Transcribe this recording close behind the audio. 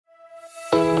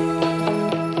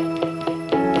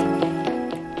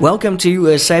Welcome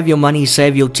to Save Your Money,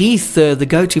 Save Your Teeth, the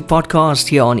go-to podcast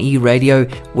here on E-Radio,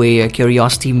 where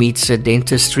curiosity meets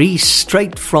dentistry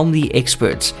straight from the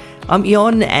experts. I'm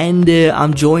Ian, and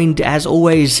I'm joined, as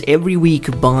always, every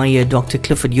week by Dr.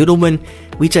 Clifford Udelman.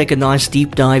 We take a nice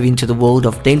deep dive into the world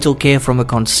of dental care from a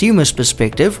consumer's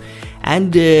perspective.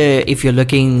 And if you're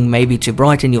looking maybe to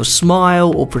brighten your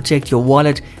smile or protect your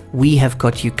wallet, we have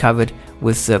got you covered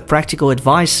with practical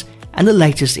advice and the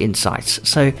latest insights.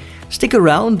 So stick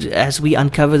around as we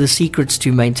uncover the secrets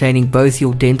to maintaining both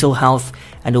your dental health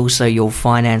and also your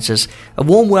finances. A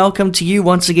warm welcome to you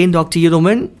once again, Dr.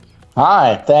 Udelman.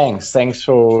 Hi, thanks. Thanks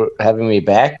for having me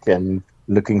back and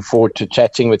looking forward to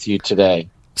chatting with you today.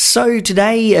 So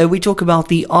today we talk about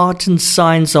the art and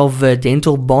science of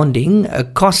dental bonding, a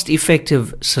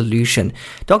cost-effective solution.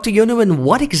 Dr. Udelman,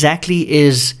 what exactly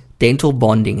is dental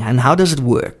bonding and how does it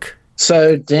work?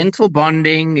 So dental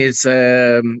bonding is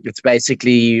it's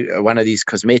basically one of these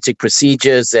cosmetic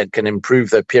procedures that can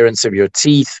improve the appearance of your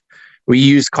teeth. We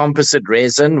use composite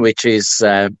resin, which is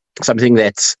something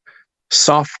that's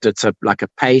soft. It's like a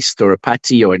paste or a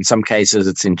putty, or in some cases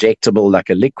it's injectable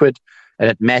like a liquid, and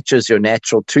it matches your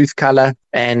natural tooth color.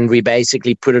 And we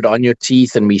basically put it on your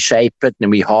teeth and we shape it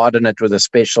and we harden it with a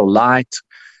special light.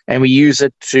 And we use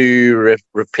it to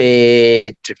repair,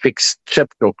 to fix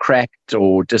chipped or cracked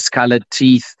or discolored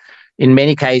teeth. In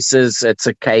many cases, it's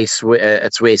a case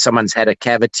where someone's had a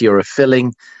cavity or a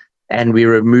filling, and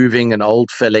we're removing an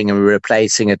old filling and we're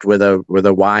replacing it with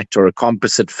a white or a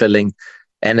composite filling.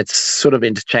 And it's sort of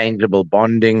interchangeable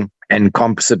bonding, and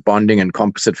composite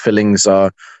fillings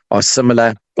are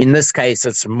similar. In this case,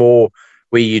 it's more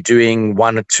where you're doing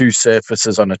one or two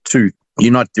surfaces on a tooth.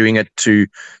 You're not doing it to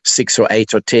 6 or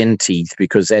 8 or 10 teeth,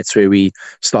 because that's where we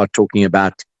start talking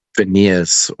about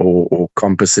veneers or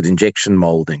composite injection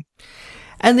molding.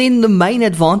 And then the main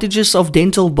advantages of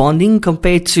dental bonding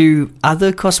compared to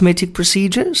other cosmetic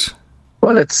procedures?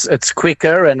 Well, it's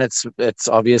quicker, and it's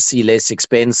obviously less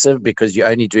expensive because you're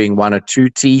only doing 1 or 2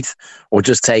 teeth, or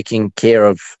just taking care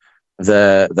of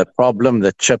the problem,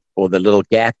 the chip or the little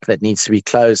gap that needs to be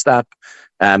closed up.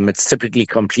 It's typically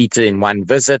completed in one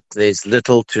visit. There's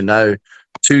little to no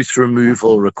tooth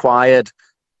removal required,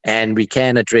 and we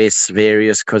can address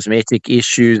various cosmetic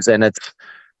issues. And it's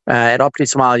at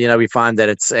OPTISMILE, we find that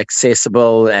it's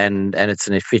accessible and it's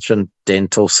an efficient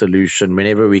dental solution.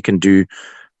 Whenever we can do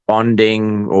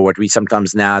bonding, or what we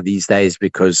sometimes now these days,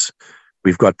 because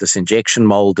we've got this injection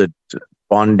molded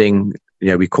bonding,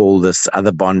 we call this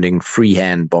other bonding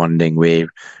freehand bonding, where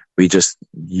we just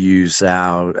use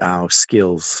our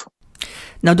skills.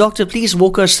 Now, Doctor, please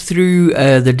walk us through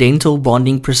the dental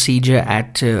bonding procedure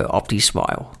at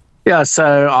OPTISMILE. Yeah,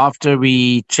 so after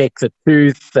we check the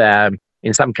tooth,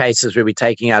 in some cases where we're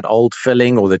taking out old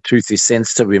filling or the tooth is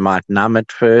sensitive, we might numb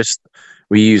it first.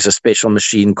 We use a special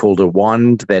machine called a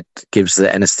wand that gives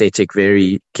the anesthetic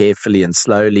very carefully and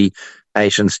slowly.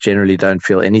 Patients generally don't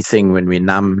feel anything when we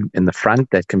numb in the front.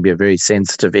 That can be a very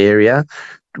sensitive area.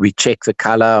 We check the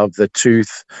color of the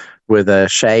tooth with a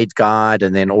shade guide,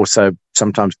 and then also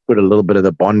sometimes put a little bit of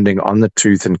the bonding on the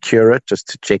tooth and cure it just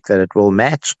to check that it will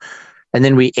match. And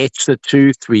then we etch the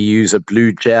tooth. We use a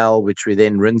blue gel, which we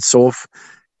then rinse off,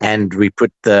 and we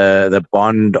put the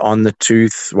bond on the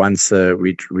tooth. Once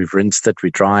we've rinsed it,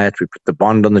 we dry it, we put the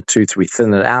bond on the tooth, we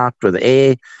thin it out with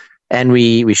air, and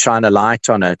we shine a light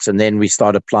on it. And then we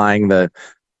start applying the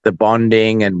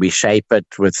bonding, and we shape it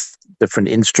with different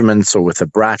instruments or with a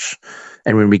brush.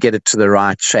 And when we get it to the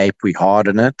right shape, we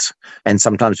harden it. And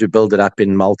sometimes we build it up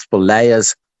in multiple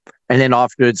layers. And then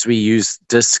afterwards, we use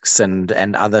discs and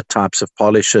other types of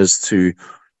polishers to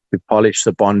polish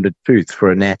the bonded tooth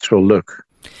for a natural look.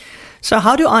 So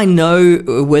how do I know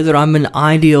whether I'm an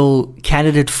ideal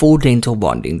candidate for dental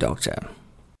bonding, Doctor?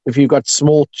 If you've got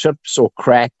small chips or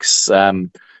cracks,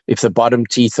 if the bottom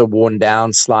teeth are worn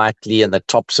down slightly and the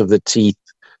tops of the teeth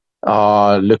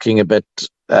are looking a bit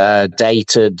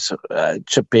dated,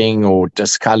 chipping or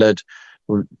discolored,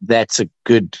 that's a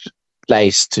good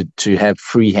place to have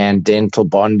freehand dental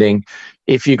bonding.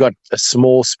 If you've got a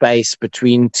small space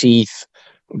between teeth,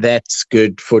 that's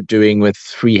good for doing with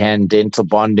freehand dental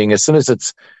bonding. As soon as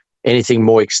it's anything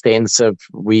more extensive,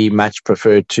 we much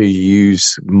prefer to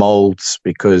use molds,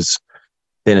 because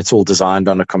then it's all designed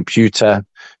on a computer.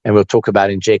 And we'll talk about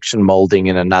injection molding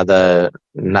in another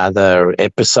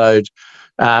episode.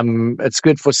 It's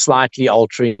good for slightly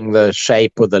altering the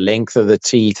shape or the length of the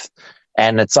teeth,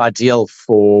 and it's ideal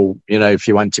for, if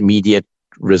you want immediate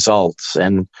results.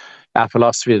 And our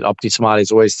philosophy at OPTISMILE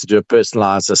is always to do a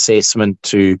personalized assessment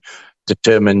to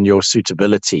determine your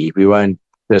suitability. We won't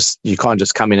you can't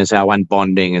just come in and say, I want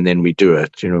bonding, and then we do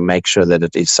it. Make sure that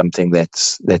it is something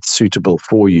that's suitable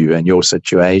for you and your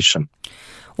situation.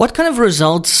 What kind of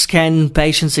results can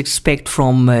patients expect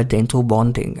from dental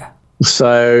bonding?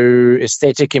 So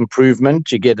aesthetic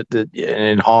improvement, you get an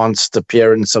enhanced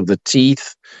appearance of the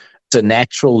teeth. It's a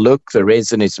natural look. The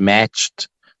resin is matched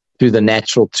to the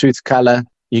natural tooth color.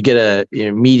 You get an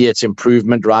immediate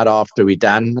improvement right after we're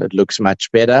done. It looks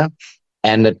much better.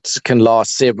 And it can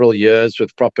last several years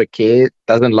with proper care. It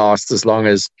doesn't last as long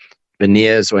as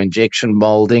veneers or injection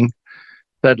molding.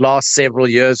 So it lasts several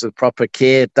years with proper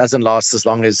care. It doesn't last as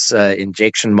long as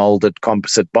injection molded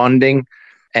composite bonding.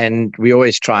 And we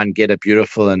always try and get a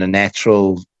beautiful and a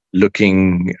natural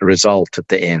looking result at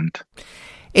the end.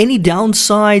 Any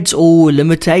downsides or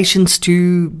limitations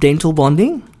to dental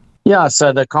bonding? Yeah,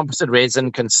 so the composite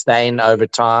resin can stain over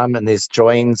time, and there's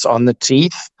joins on the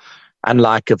teeth.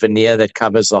 Unlike a veneer that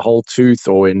covers the whole tooth,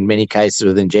 or in many cases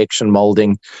with injection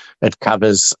molding, it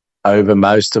covers over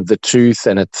most of the tooth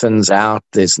and it thins out.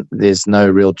 There's no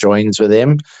real joins with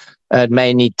them. It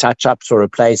may need touch-ups or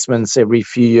replacements every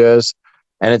few years,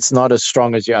 and it's not as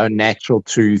strong as your own natural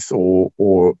tooth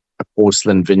or a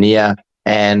porcelain veneer.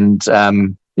 And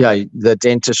the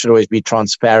dentist should always be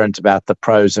transparent about the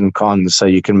pros and cons so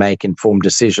you can make informed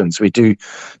decisions. We do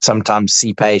sometimes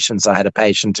see patients. I had a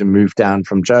patient who moved down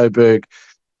from Joburg,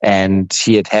 and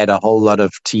he had a whole lot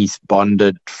of teeth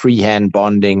bonded, freehand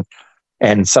bonding,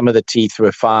 and some of the teeth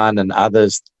were fine, and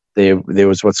others, there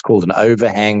was what's called an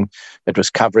overhang. It was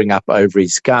covering up over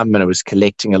his gum, and it was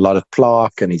collecting a lot of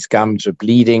plaque, and his gums were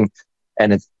bleeding,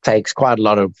 and it takes quite a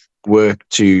lot of work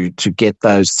to get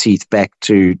those teeth back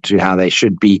to how they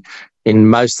should be. In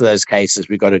most of those cases,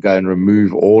 we've got to go and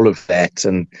remove all of that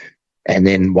and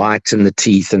then whiten the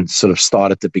teeth and sort of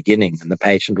start at the beginning. And the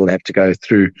patient will have to go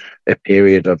through a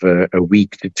period of a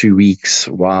week to 2 weeks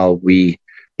while we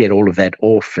get all of that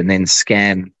off and then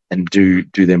scan and do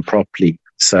them properly.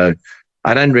 So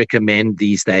I don't recommend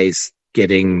these days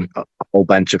getting a whole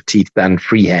bunch of teeth done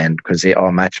freehand, because there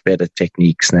are much better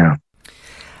techniques now.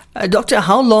 Doctor,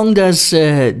 how long does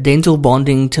dental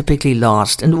bonding typically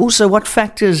last? And also, what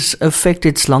factors affect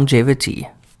its longevity?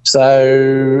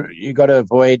 So you got to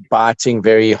avoid biting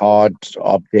very hard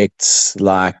objects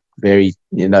like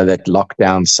that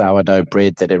lockdown sourdough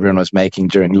bread that everyone was making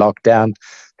during lockdown,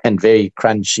 and very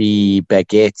crunchy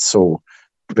baguettes or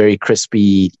very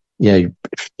crispy.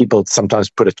 People sometimes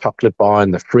put a chocolate bar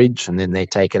in the fridge and then they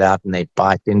take it out and they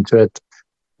bite into it.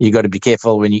 You got to be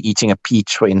careful when you're eating a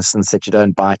peach, for instance, that you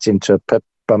don't bite into a pip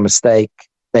by mistake.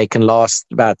 They can last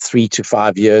about 3 to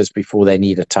 5 years before they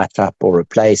need a touch-up or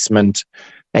replacement.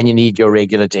 And you need your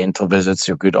regular dental visits,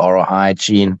 your good oral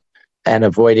hygiene, and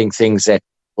avoiding things that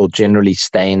will generally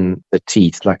stain the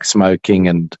teeth, like smoking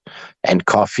and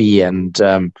coffee. And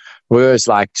we always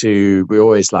like to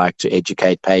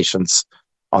educate patients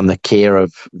on the care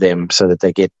of them so that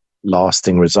they get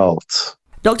lasting results.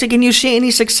 Doctor, can you share any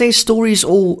success stories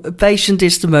or patient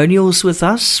testimonials with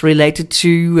us related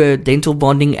to dental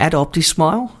bonding at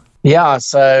OPTISMILE? Yeah,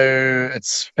 so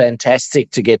it's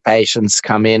fantastic to get patients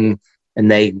come in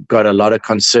and they got a lot of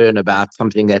concern about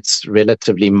something that's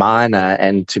relatively minor,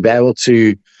 and to be able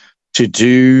to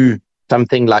do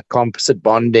something like composite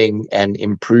bonding and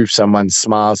improve someone's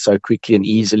smile so quickly and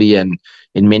easily, and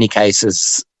in many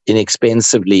cases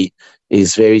inexpensively,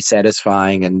 is very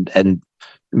satisfying. And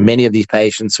many of these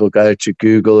patients will go to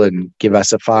Google and give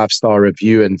us a 5-star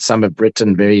review, and some have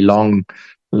written very long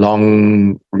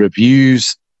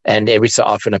reviews. And every so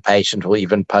often a patient will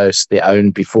even post their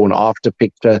own before and after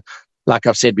picture. Like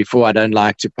I've said before, I don't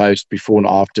like to post before and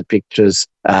after pictures.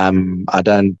 I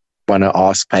don't want to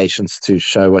ask patients to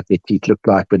show what their teeth looked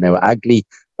like when they were ugly,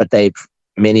 but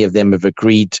many of them have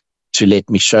agreed to let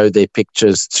me show their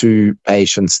pictures to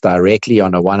patients directly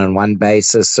on a one-on-one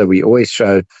basis. So we always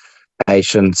show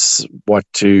patients what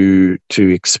to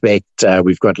expect.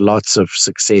 We've got lots of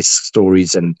success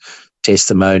stories and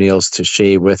testimonials to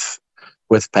share with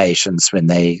patients when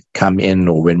they come in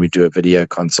or when we do a video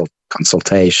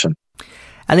consultation.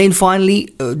 And then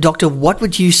finally, Doctor, what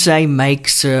would you say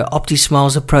makes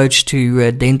OPTISMILE's approach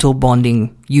to dental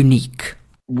bonding unique?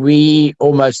 We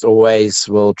almost always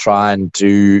will try and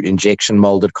do injection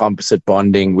molded composite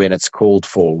bonding when it's called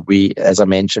for. As I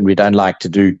mentioned, we don't like to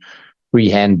do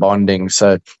freehand bonding.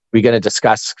 So we're going to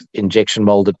discuss injection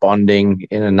molded bonding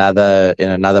in another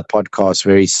podcast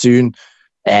very soon,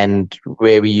 and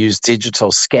where we use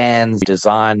digital scans,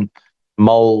 design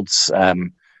molds.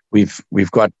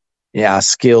 We've got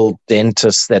skilled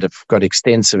dentists that have got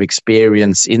extensive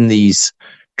experience in these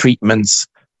treatments.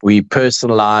 We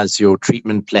personalize your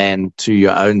treatment plan to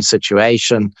your own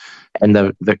situation, and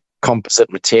the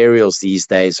composite materials these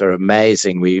days are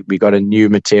amazing. We got a new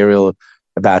material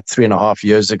about 3.5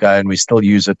 years ago, and we still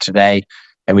use it today.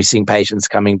 And we're seeing patients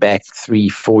coming back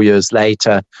 3-4 years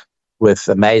later with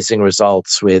amazing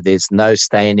results where there's no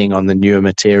staining on the newer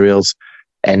materials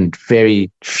and very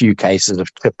few cases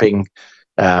of chipping,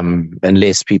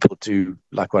 unless people do,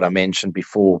 like what I mentioned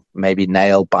before, maybe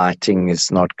nail biting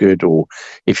is not good, or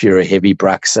if you're a heavy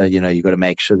bruxer, you've got to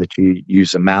make sure that you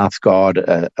use a mouth guard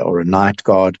or a night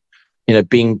guard.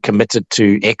 Being committed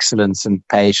to excellence and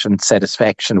patient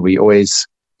satisfaction, we always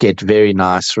get very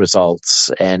nice results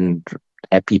and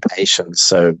happy patients.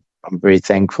 So I'm very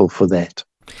thankful for that.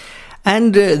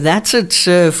 And that's it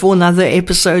for another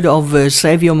episode of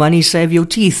Save Your Money, Save Your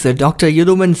Teeth. Dr.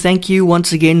 Yudelman, thank you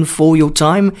once again for your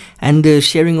time and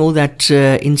sharing all that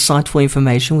insightful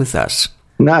information with us.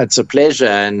 No, it's a pleasure.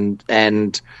 And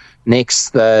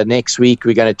next week,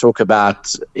 we're going to talk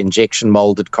about injection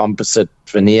molded composite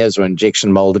veneers or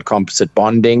injection molded composite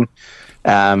bonding,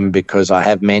 because I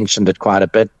have mentioned it quite a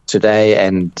bit today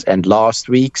and last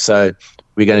week. So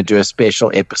we're going to do a special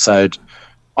episode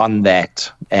on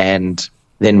that, and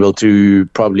then we'll do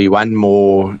probably one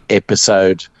more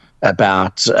episode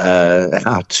about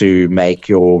how to make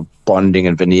your bonding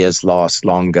and veneers last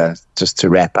longer, just to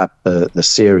wrap up the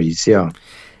series.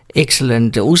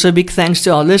 Excellent. Also, big thanks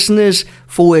to our listeners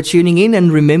for tuning in,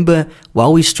 and remember,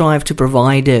 while we strive to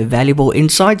provide valuable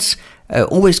insights,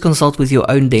 always consult with your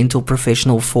own dental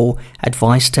professional for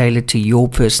advice tailored to your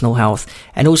personal health.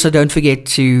 And also don't forget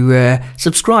to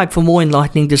subscribe for more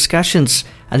enlightening discussions,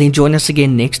 and then join us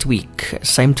again next week,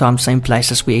 same time, same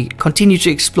place, as we continue to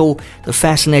explore the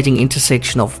fascinating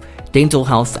intersection of dental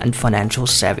health and financial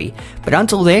savvy. But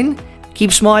until then,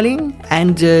 keep smiling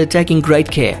and taking great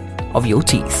care of your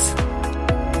teeth.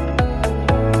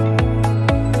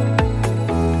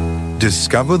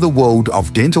 Discover the world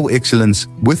of dental excellence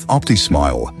with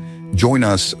OPTISMILE. Join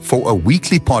us for a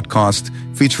weekly podcast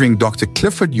featuring Dr.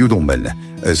 Clifford Yudelman,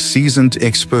 a seasoned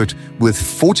expert with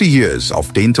 40 years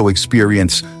of dental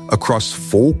experience across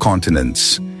 4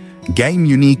 continents. Gain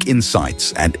unique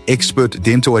insights and expert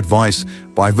dental advice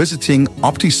by visiting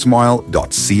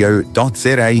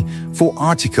optismile.co.za for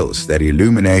articles that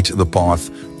illuminate the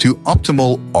path to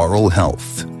optimal oral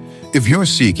health. If you're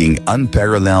seeking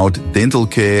unparalleled dental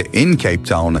care in Cape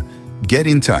Town, get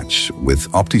in touch with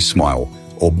OPTISMILE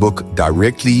or book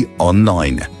directly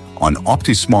online on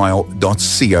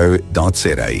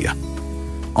optismile.co.za.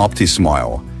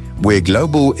 OPTISMILE, where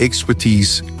global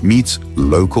expertise meets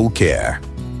local care.